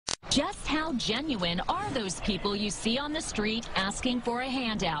Just how genuine are those people you see on the street asking for a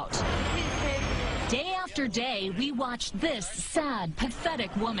handout? Day after day, we watch this sad,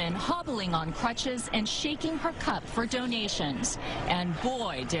 pathetic woman hobbling on crutches and shaking her cup for donations. And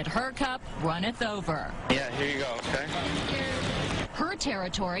boy, did her cup runneth over. Yeah, here you go, okay? Her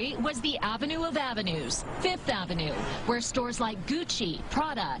territory was the Avenue of Avenues, Fifth Avenue, where stores like Gucci,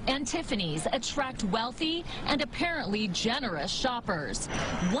 Prada, and Tiffany's attract wealthy and apparently generous shoppers.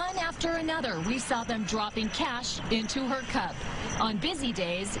 One after another, we saw them dropping cash into her cup. On busy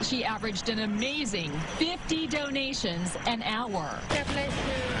days, she averaged an amazing 50 donations an hour.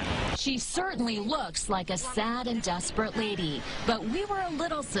 She certainly looks like a sad and desperate lady, but we were a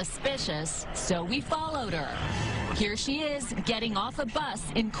little suspicious, so we followed her. Here she is, getting off a bus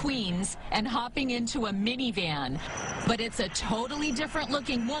in Queens and hopping into a minivan. But it's a totally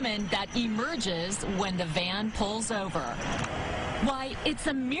different-looking woman that emerges when the van pulls over. Why, it's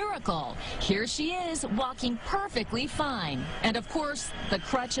a miracle. Here she is, walking perfectly fine. And of course, the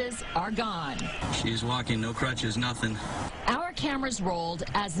crutches are gone. She's walking, no crutches, nothing. Our cameras rolled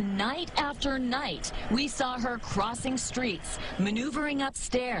as night after night, we saw her crossing streets, maneuvering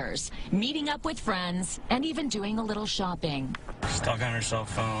upstairs, meeting up with friends, and even doing a little shopping. Stuck on her cell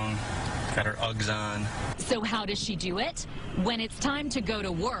phone, got her Uggs on. So how does she do it? When it's time to go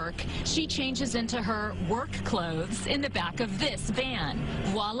to work, she changes into her work clothes in the back of this van.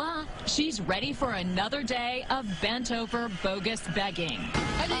 Voila, she's ready for another day of bent-over bogus begging.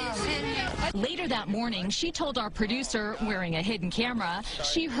 Later that morning, she told our producer, wearing a hidden camera,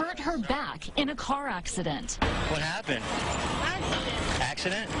 she hurt her back in a car accident. What happened?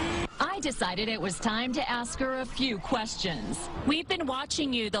 Accident? I decided it was time to ask her a few questions. We've been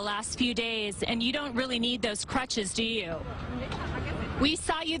watching you the last few days, and you don't really need those crutches, do you? We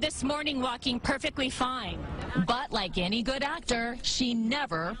saw you this morning walking perfectly fine. But like any good actor, she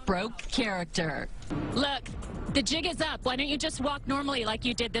never broke character. Look, the jig is up. Why don't you just walk normally like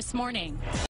you did this morning?